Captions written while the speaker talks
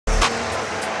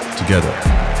Together,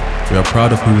 we are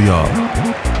proud of who we are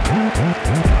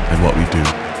and what we do.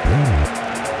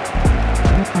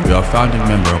 We are a founding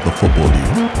member of the Football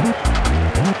League.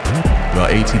 We are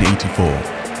 1884.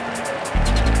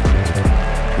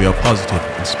 We are positive,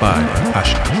 inspired and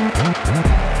passionate.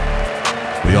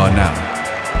 We are now.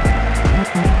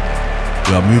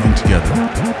 We are moving together.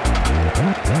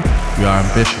 We are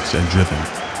ambitious and driven.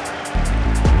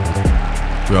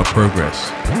 We are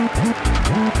progress.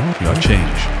 We are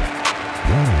change.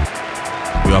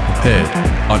 We are prepared,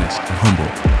 honest and humble.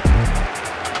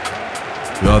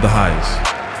 We are the highs.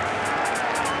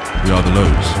 We are the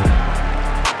lows.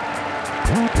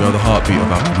 We are the heartbeat of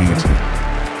our community.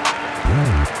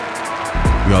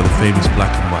 We are the famous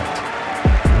black and white.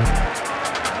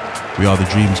 We are the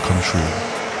dreams come true.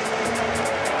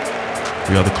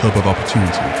 We are the club of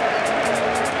opportunity.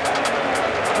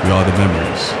 We are the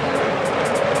memories.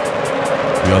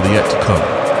 We are the yet to come.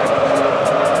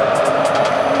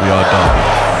 We are Derby.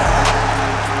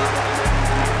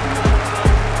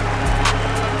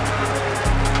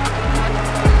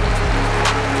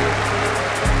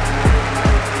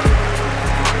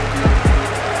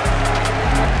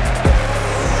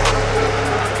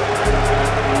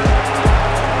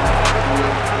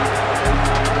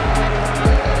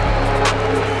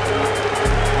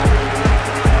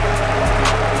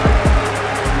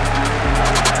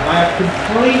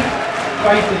 Complete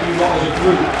faith in you lot as a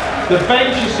group. The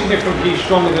bench is significantly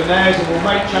stronger than theirs and we'll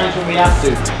make change when we have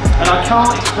to. And I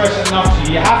can't express it enough to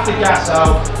you. You have to gas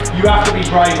out, you have to be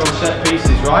brave on set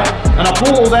pieces, right? And I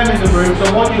brought all them in the room, so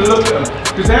I want you to look at them.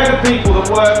 Because they're the people that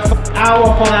work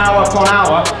hour upon hour upon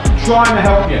hour trying to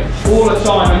help you all the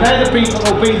time. And they're the people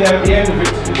that will be there at the end of it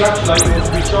to congratulate you and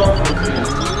to be sorry for you.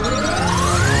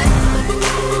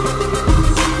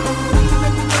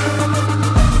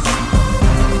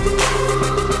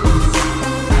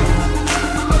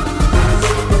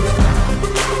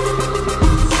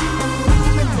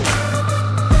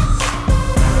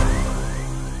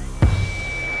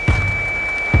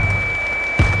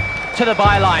 To the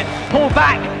byline, pull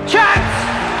back, chance!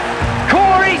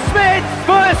 Corey Smith's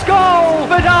first goal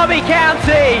for Derby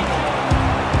County.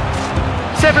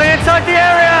 Sibley inside the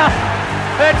area.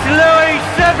 It's Louis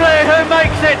Sibley who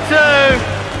makes it two.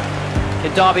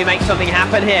 Can Derby make something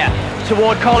happen here?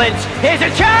 Toward Collins, here's a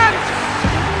chance!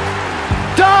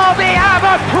 Derby have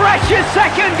a precious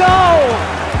second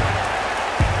goal!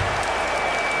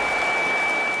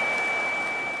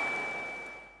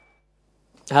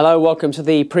 Hello, welcome to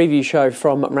the preview show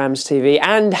from RamsTV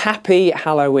and happy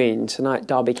Halloween. Tonight,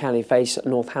 Derby County face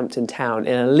Northampton Town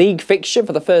in a league fixture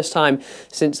for the first time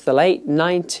since the late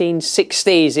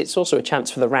 1960s. It's also a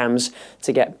chance for the Rams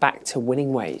to get back to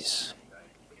winning ways.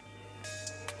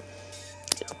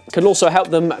 Can also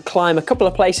help them climb a couple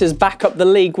of places back up the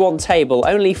League One table.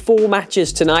 Only 4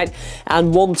 matches tonight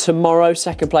and 1 tomorrow.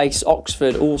 Second place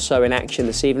Oxford also in action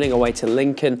this evening away to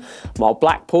Lincoln, while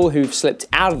Blackpool, who've slipped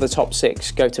out of the top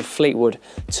 6, go to Fleetwood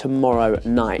tomorrow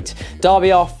night.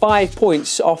 Derby are 5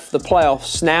 points off the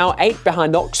playoffs now, 8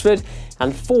 behind Oxford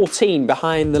and 14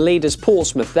 behind the leaders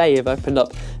Portsmouth. They have opened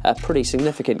up a pretty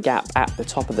significant gap at the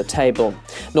top of the table.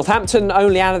 Northampton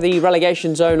only out of the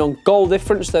relegation zone on goal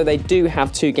difference, though they do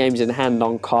have 2 games in hand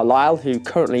on Carlisle, who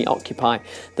currently occupy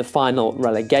the final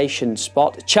relegation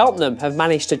spot. Cheltenham have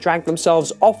managed to drag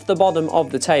themselves off the bottom of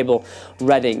the table.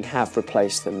 Reading have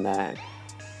replaced them there.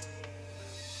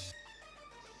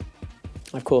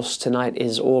 Of course, tonight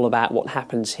is all about what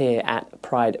happens here at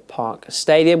Pride Park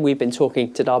Stadium. We've been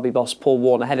talking to Derby boss Paul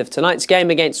Warne ahead of tonight's game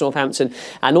against Northampton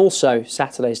and also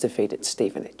Saturday's defeat at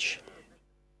Stevenage.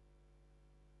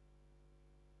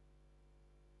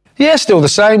 Yeah, still the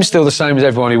same as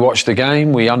everyone who watched the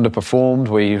game. We underperformed,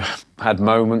 we had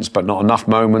moments, but not enough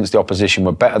moments. The opposition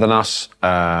were better than us,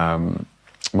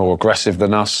 more aggressive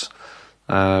than us.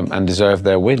 And deserve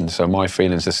their win. So my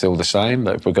feelings are still the same,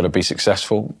 that if we're going to be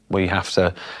successful, we have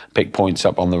to pick points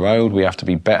up on the road. We have to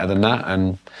be better than that,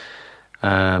 and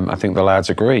I think the lads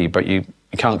agree. But you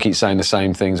can't keep saying the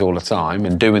same things all the time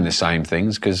and doing the same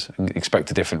things because expect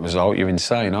a different result. You're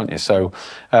insane, aren't you? So,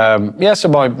 yeah, so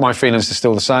my feelings are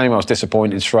still the same. I was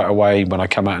disappointed straight away when I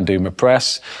come out and do my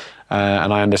press,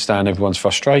 and I understand everyone's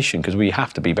frustration because we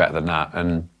have to be better than that.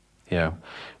 And, yeah,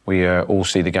 we all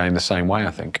see the game the same way,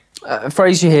 I think. A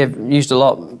phrase you hear used a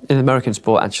lot in American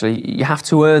sport, actually. You have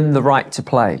to earn the right to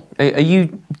play. Are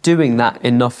you doing that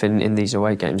enough in these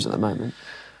away games at the moment?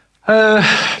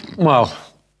 Well,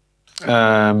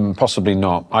 possibly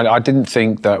not. I didn't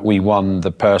think that we won the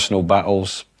personal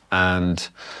battles, and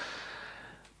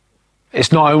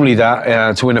It's not only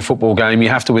that, to win a football game, you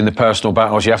have to win the personal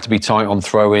battles, you have to be tight on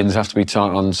throw-ins, have to be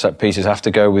tight on set pieces, have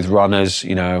to go with runners,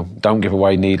 you know, don't give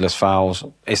away needless fouls.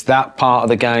 It's that part of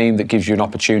the game that gives you an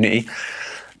opportunity,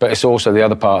 but it's also the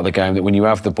other part of the game that when you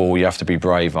have the ball, you have to be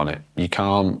brave on it. You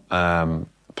can't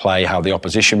play how the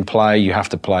opposition play, you have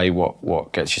to play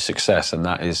what gets you success, and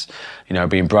that is, you know,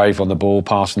 being brave on the ball,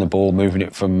 passing the ball, moving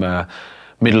it from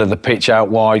middle of the pitch out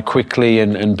wide quickly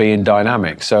and being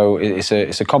dynamic. So it's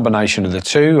a combination of the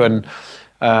two, and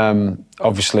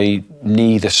obviously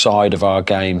neither side of our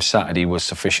game Saturday was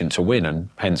sufficient to win, and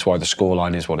hence why the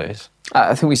scoreline is what it is.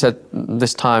 I think we said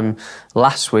this time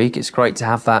last week, it's great to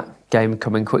have that game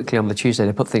coming quickly on the Tuesday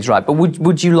to put things right. But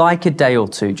would you like a day or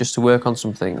two just to work on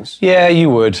some things? Yeah,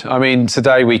 you would. I mean,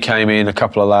 today we came in, a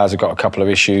couple of lads have got a couple of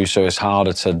issues, so it's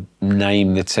harder to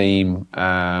name the team.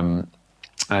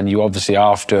 And you obviously,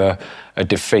 after a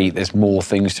defeat, there's more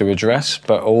things to address.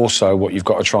 But also what you've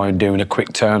got to try and do in a quick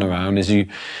turnaround is you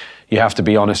have to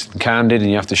be honest and candid, and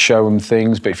you have to show them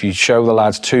things. But if you show the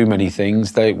lads too many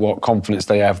things, what confidence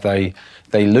they have, they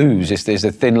lose. There's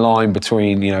a thin line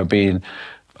between, you know, being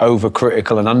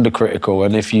overcritical and undercritical.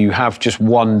 And if you have just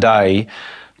one day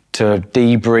to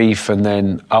debrief and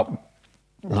then not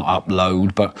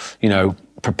upload, but, you know,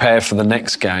 prepare for the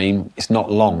next game, it's not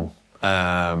long.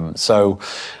 So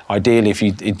ideally, if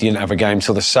you didn't have a game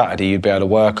till the Saturday, you'd be able to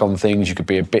work on things. You could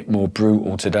be a bit more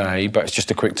brutal today, but it's just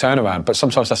a quick turnaround. But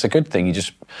sometimes that's a good thing. You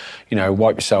just, you know,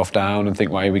 wipe yourself down and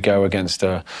think, well, here we go against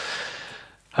a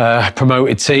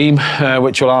promoted team,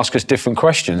 which will ask us different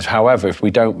questions. However, if we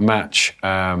don't match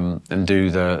and do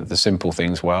the simple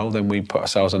things well, then we put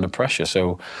ourselves under pressure.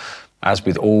 So, as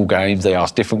with all games, they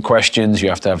ask different questions, you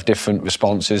have to have different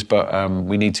responses, but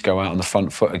we need to go out on the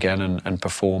front foot again and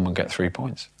perform and get 3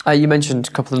 points. You mentioned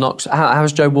a couple of knocks.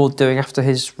 How's Joe Ward doing after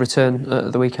his return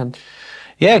at the weekend?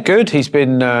 Yeah, good. He's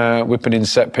been whipping in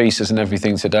set pieces and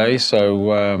everything today,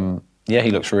 so yeah, he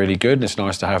looks really good, and it's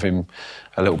nice to have him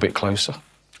a little bit closer.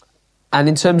 And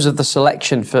in terms of the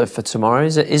selection for tomorrow,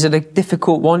 is it a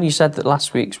difficult one? You said that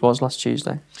last week's was last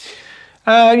Tuesday.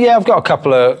 Yeah, I've got a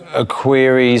couple of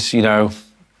queries. You know,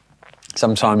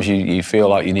 sometimes you feel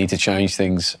like you need to change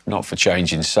things, not for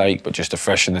changing's sake, but just to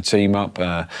freshen the team up.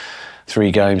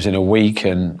 3 games in a week,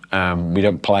 and we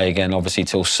don't play again, obviously,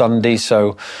 till Sunday.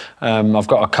 So I've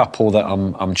got a couple that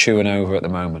I'm chewing over at the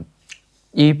moment.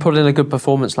 You put in a good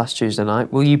performance last Tuesday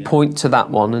night. Will you point to that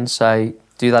one and say,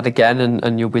 do that again,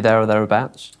 and you'll be there or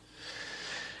thereabouts?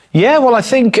 Yeah, well, I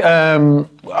think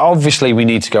obviously we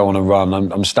need to go on a run.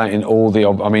 I'm stating all the...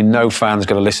 I mean, no fan's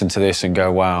going to listen to this and go,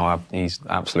 wow, he's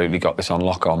absolutely got this on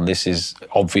lock on. This is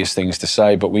obvious things to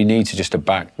say, but we need to just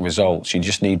back results. You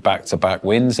just need back-to-back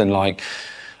wins. And like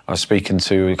I was speaking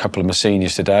to a couple of my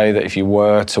seniors today, that if you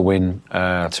were to win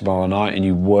tomorrow night and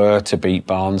you were to beat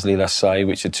Barnsley, let's say,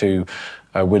 which are 2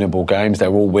 winnable games, they're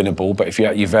all winnable, but if you're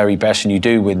at your very best and you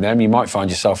do win them, you might find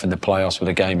yourself in the playoffs with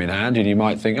a game in hand, and you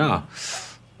might think,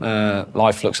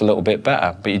 life looks a little bit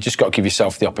better, but you just got to give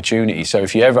yourself the opportunity. So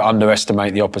if you ever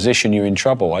underestimate the opposition, you're in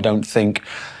trouble. I don't think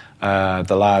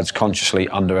the lads consciously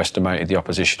underestimated the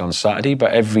opposition on Saturday,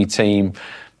 but every team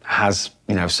has,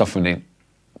 you know, something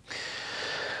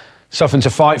to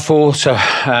fight for, so,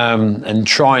 and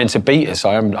trying to beat us.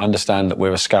 I understand that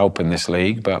we're a scalp in this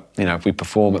league, but, you know, if we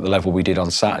perform at the level we did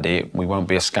on Saturday, we won't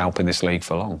be a scalp in this league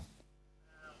for long.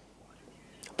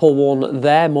 Paul Warne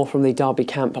there, more from the Derby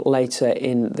camp later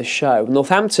in the show.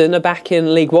 Northampton are back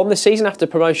in League One this season after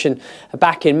promotion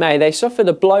back in May. They suffered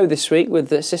a blow this week with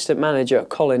the assistant manager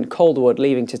Colin Calderwood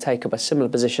leaving to take up a similar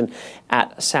position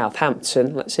at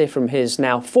Southampton. Let's hear from his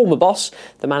now former boss,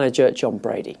 the manager Jon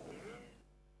Brady.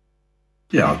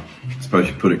 Yeah, I suppose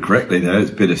you put it correctly there.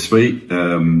 It's bittersweet.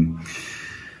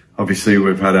 Obviously,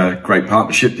 we've had a great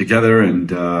partnership together, and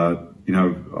you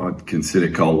know, I'd consider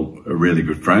Cole a really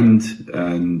good friend,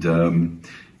 and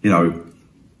you know,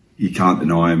 you can't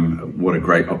deny him what a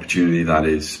great opportunity that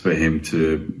is for him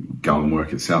to go and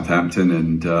work at Southampton,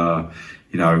 and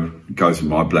you know, it goes with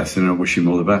my blessing, and I wish him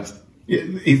all the best. Yeah,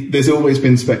 there's always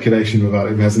been speculation about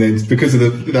him, hasn't it? Because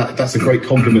of that's a great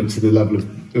compliment to the level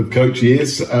of coach he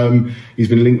is. He's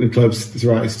been linked with clubs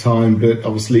throughout his time, but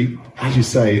obviously, as you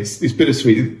say, it's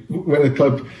bittersweet. When a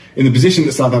club in the position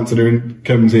that Southampton are in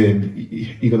comes in,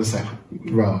 you've got to say,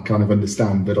 well, I kind of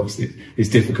understand, but obviously it's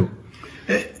difficult.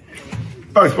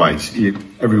 Both ways.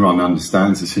 Everyone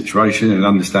understands the situation and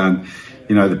understand,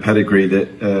 you know, the pedigree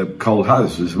that Cole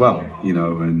has as well, you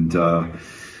know, and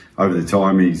over the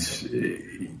time he's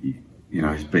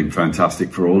been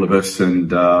fantastic for all of us, and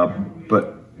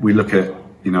but we look at,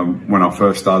 you know, when I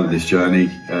first started this journey,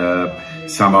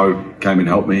 Samo came and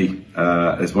helped me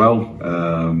as well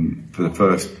for the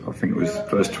first, I think it was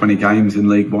first 20 games in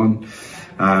League One.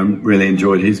 Really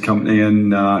enjoyed his company,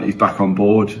 and he's back on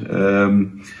board.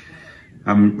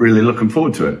 I'm really looking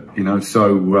forward to it, you know.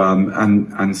 So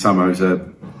and Samo's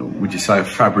would you say, a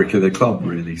fabric of the club,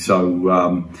 really.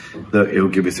 So that he'll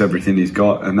give us everything he's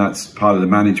got, and that's part of the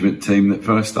management team that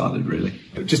first started, really.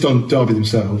 Just on Derby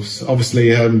themselves, obviously,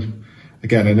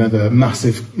 again, another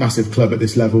massive club at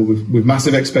this level with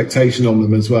massive expectation on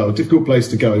them as well. Difficult place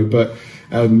to go, but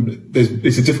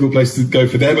it's a difficult place to go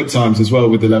for them at times as well,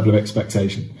 with the level of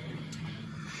expectation.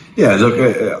 Yeah,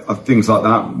 look, things like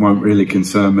that won't really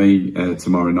concern me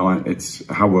tomorrow night. It's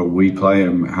how well we play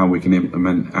and how we can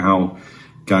implement our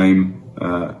game,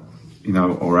 you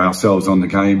know, or ourselves on the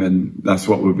game, and that's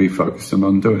what we'll be focusing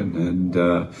on doing. And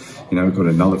you know, we've got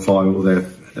to nullify all their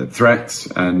threats,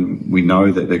 and we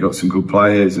know that they've got some good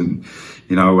players, and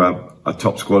you know, a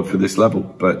top squad for this level.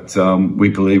 But we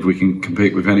believe we can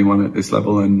compete with anyone at this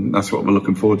level, and that's what we're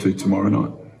looking forward to tomorrow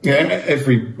night. Yeah,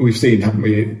 we've seen, haven't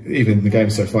we, even in the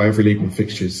game so far, every League One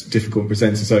fixture is difficult,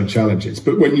 presents its own challenges.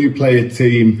 But when you play a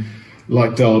team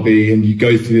like Derby and you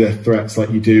go through their threats like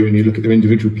you do, and you look at their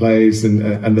individual players and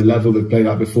the level they've played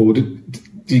at before, do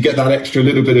you get that extra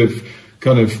little bit of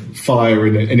kind of fire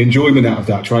and enjoyment out of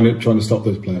that, trying to stop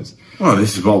those players? Well,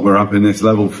 this is what we're up in this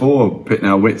level for, pitting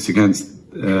our wits against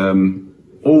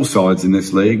all sides in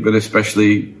this league, but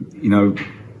especially, you know,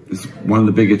 it's one of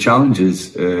the bigger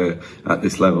challenges at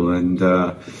this level, and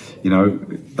you know,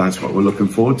 that's what we're looking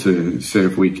forward to. See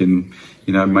if we can,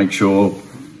 you know, make sure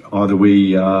either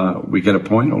we get a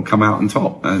point or come out on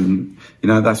top, and you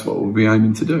know, that's what we'll be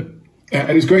aiming to do.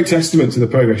 And it's a great testament to the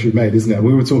progress you've made, isn't it?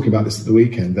 We were talking about this at the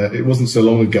weekend, that it wasn't so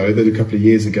long ago that a couple of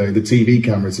years ago the TV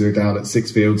cameras were down at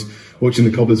Sixfields watching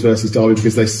the Cobblers versus Derby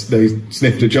because they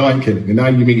sniffed a giant killing, and now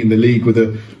you meet in the league with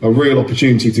a real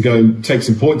opportunity to go and take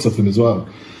some points off them as well.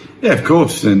 Yeah, of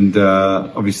course, and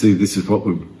obviously this is what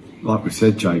like we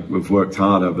said, Jake, we've worked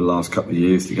hard over the last couple of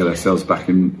years to get ourselves back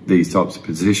in these types of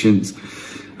positions,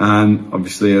 and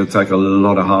obviously it'll take a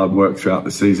lot of hard work throughout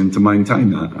the season to maintain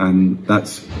that, and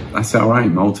that's our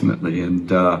aim ultimately, and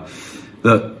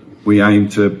that we aim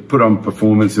to put on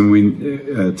performance and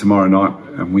win tomorrow night,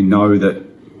 and we know that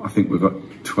I think we've got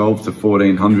 12 to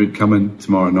 1400 coming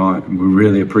tomorrow night, and we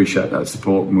really appreciate that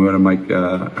support, and we want to make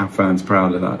our fans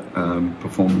proud of that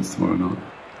performance tomorrow night.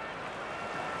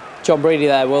 Jon Brady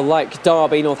there. Well, like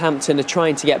Derby, Northampton are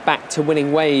trying to get back to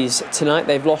winning ways tonight.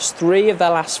 They've lost 3 of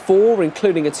their last 4,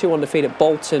 including a 2-1 defeat at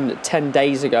Bolton 10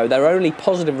 days ago. Their only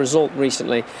positive result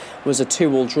recently was a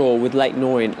 2-2 draw with Leyton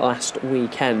Orient last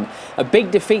weekend. A big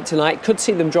defeat tonight could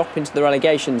see them drop into the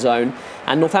relegation zone,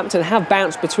 and Northampton have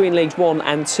bounced between Leagues 1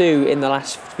 and 2 in the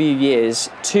last few years.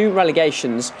 2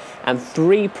 relegations and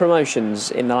 3 promotions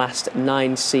in the last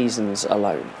 9 seasons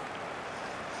alone.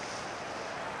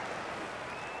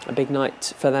 A big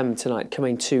night for them tonight,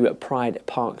 coming to Pride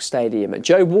Park Stadium.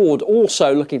 Joe Ward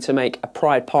also looking to make a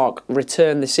Pride Park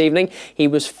return this evening. He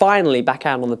was finally back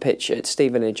out on the pitch at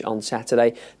Stevenage on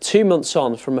Saturday, 2 months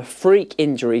on from a freak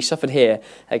injury suffered here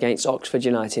against Oxford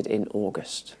United in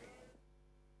August.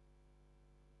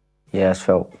 Yeah, it's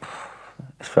felt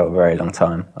a very long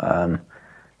time.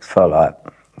 It felt like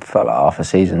half a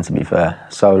season, to be fair.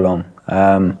 So long.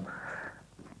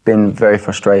 Been very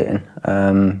frustrating.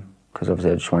 Because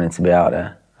obviously I just wanted to be out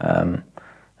there,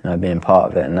 you know, being part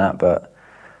of it and that, but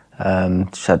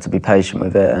just had to be patient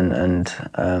with it and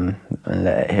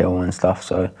let it heal and stuff.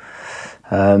 So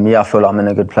yeah, I feel like I'm in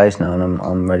a good place now, and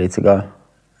I'm ready to go.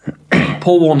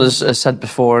 Paul Warne has said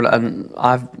before, and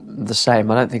I've the same.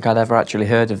 I don't think I'd ever actually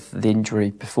heard of the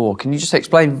injury before. Can you just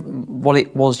explain what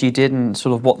it was you did and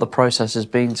sort of what the process has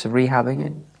been to rehabbing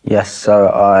it? Yes, so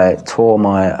I tore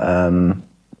my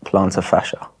plantar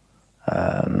fascia.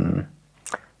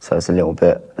 So it's a little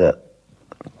bit that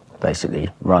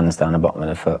basically runs down the bottom of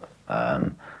the foot.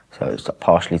 So it's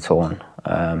partially torn.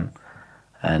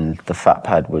 And the fat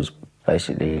pad was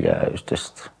basically, it was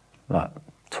just like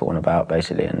torn about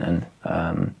basically, and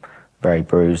very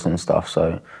bruised and stuff.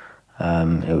 So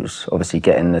it was obviously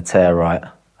getting the tear right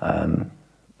and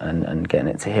getting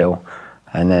it to heal.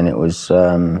 And then it was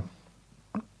sort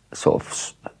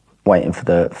of waiting for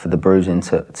the bruising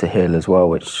to heal as well,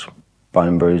 which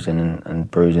bone bruising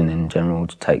and bruising in general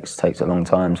takes a long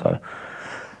time. So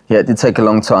yeah, it did take a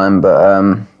long time,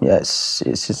 but yeah,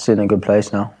 it's in a good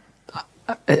place now.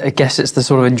 I guess it's the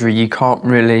sort of injury you can't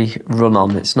really run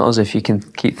on. It's not as if you can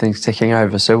keep things ticking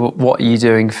over. So what are you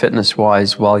doing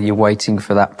fitness-wise while you're waiting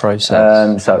for that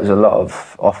process? So it was a lot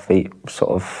of off-beat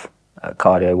sort of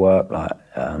cardio work,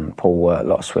 like pool work, a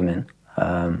lot of swimming.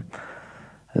 A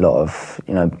lot of,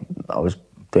 you know, I was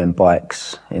doing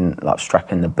bikes, in like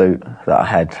strapping the boot that I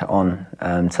had on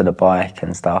to the bike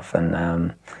and stuff,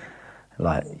 and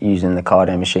like using the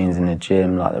cardio machines in the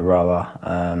gym, like the rower,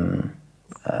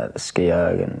 the ski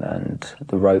erg, and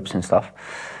the ropes and stuff.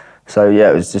 So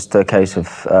yeah, it was just a case of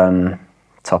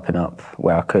topping up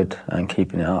where I could and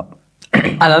keeping it up.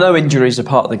 And I know injuries are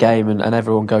part of the game, and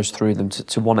everyone goes through them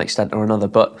to one extent or another,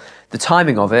 but the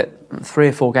timing of it, 3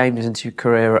 or 4 games into your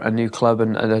career at a new club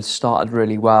and had started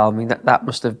really well, I mean, that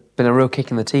must have been a real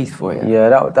kick in the teeth for you. Yeah,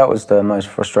 that was the most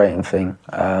frustrating thing,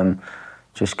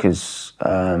 just because,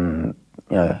 you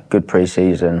know, good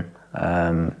pre-season,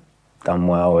 done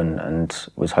well, and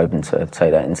was hoping to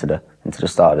take that into the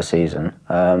start of the season,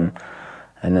 and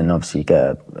then obviously you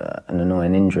get an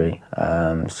annoying injury,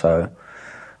 so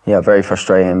yeah, very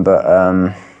frustrating, but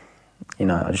you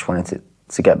know, I just wanted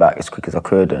to get back as quick as I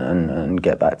could and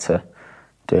get back to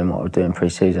doing what I was doing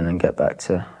pre-season and get back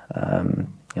to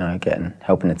you know,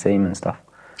 helping the team and stuff.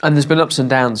 And there's been ups and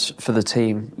downs for the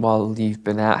team while you've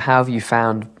been out. How have you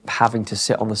found having to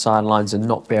sit on the sidelines and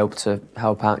not be able to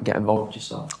help out and get involved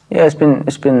yourself? Yeah, it's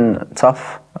been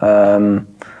tough. You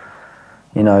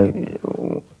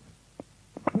know,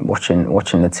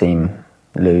 watching the team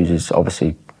lose is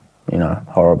obviously, you know,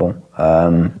 horrible.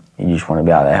 You just want to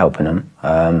be out there helping them.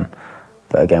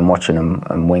 But again, watching them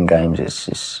and win games, it's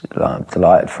just like, I'm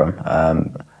delighted from.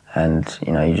 And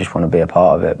you know, you just want to be a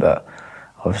part of it. But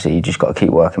obviously, you just got to keep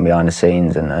working behind the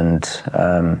scenes and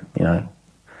you know,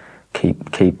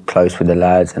 keep close with the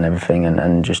lads and everything,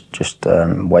 and just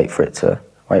wait for it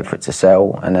to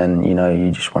sell. And then, you know,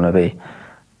 you just want to be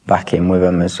back in with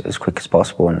them as quick as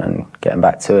possible and getting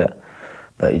back to it.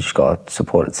 But you just got to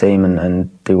support the team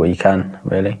and do what you can,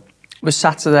 really. Was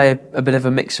Saturday a bit of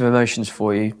a mix of emotions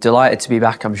for you? Delighted to be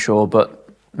back, I'm sure, but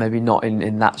maybe not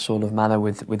in that sort of manner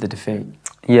with the defeat.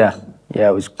 Yeah,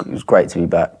 it was great to be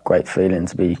back. Great feeling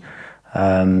to be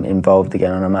involved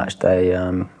again on a match day,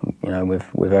 you know,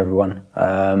 with everyone.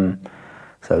 So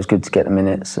it was good to get the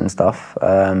minutes and stuff.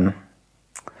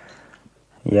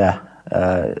 Yeah,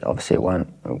 obviously it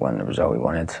weren't the result we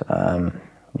wanted.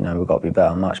 You know, we've got to be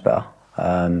better, much better.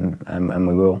 And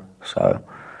we will. So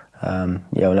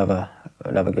yeah, we'll have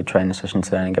a good training session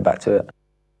today and get back to it.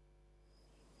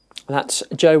 That's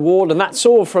Joe Ward, and that's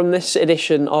all from this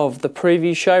edition of the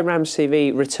preview show.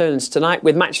 RamsTV returns tonight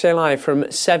with Matchday Live from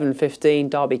 7:15.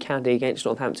 Derby County against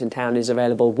Northampton Town is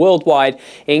available worldwide,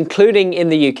 including in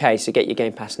the UK. So get your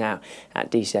Game Pass now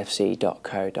at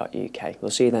dcfc.co.uk.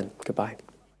 We'll see you then. Goodbye.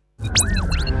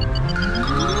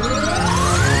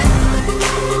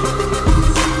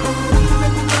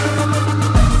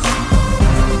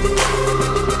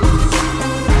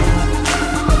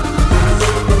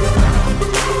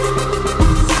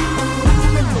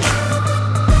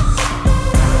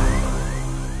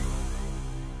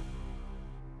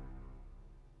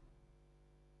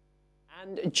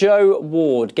 And Joe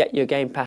Ward, get your Game Pass